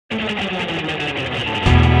Hello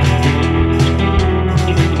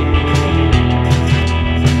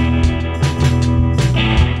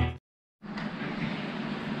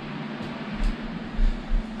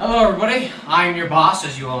everybody, I'm your boss,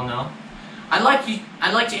 as you all know. I'd like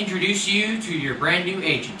to introduce you to your brand new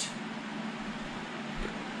agent.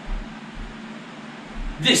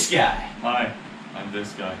 This guy. Hi, I'm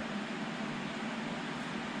this guy.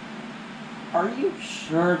 Are you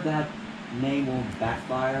sure that name won't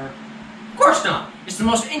backfire? Of course not. It's the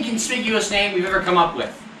most inconspicuous name we've ever come up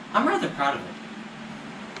with. I'm rather proud of it.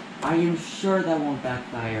 Are you sure that won't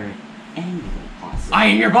backfire at any way possible? I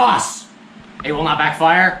am your boss. It will not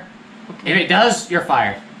backfire. If it does, you're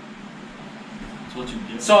fired. That's what you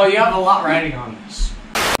get. So you have a lot riding on this.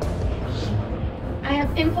 I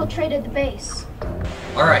have infiltrated the base.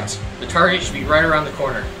 Alright, the target should be right around the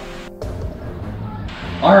corner.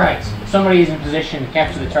 Alright, somebody is in position to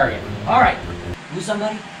capture the target. Alright. Who's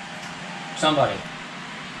somebody? Somebody.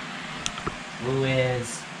 Who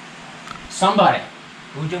is... Somebody.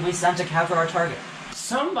 Who did we send to capture our target?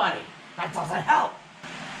 Somebody. That doesn't help!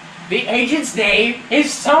 The agent's name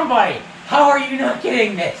is somebody. How are you not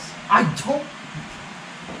getting this? I don't...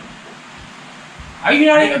 Are you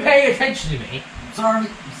not even paying attention to me? Sorry,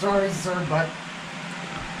 sir, but...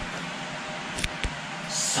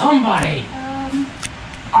 Somebody.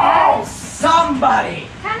 Oh, somebody!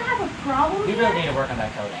 Kind of have a problem You here. really need to work on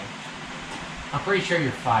that coding. I'm pretty sure you're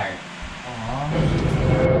fired.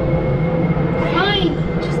 Fine,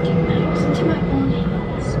 just get matters into my own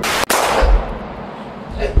hands.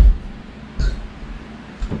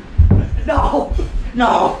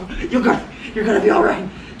 No, you're gonna be all right.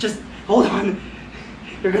 Just hold on.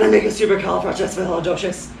 You're gonna make a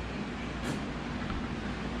supercalifragilisticexpialidocious.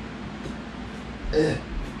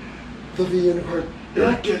 Fluffy unicorn.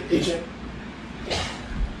 You're good, agent.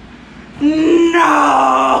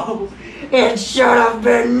 No! It should have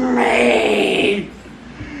been me!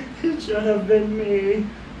 It should have been me.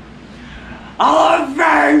 I'll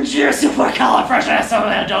avenge you,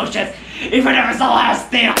 supercalifragilisticexpialidocious, even if it's the last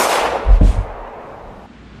thing.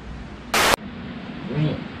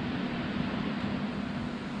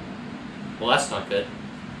 Well, that's not good.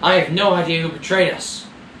 I have no idea who betrayed us.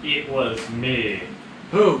 It was me.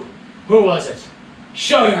 Who? Who was it?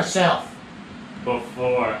 Show yourself.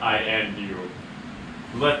 Before I end you,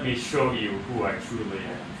 let me show you who I truly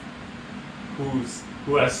am.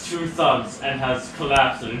 Who has two thumbs and has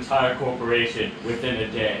collapsed an entire corporation within a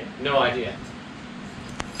day. No idea.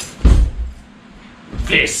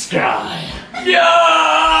 This guy. No!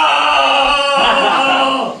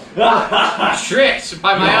 Tricked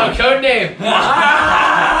by my own code name.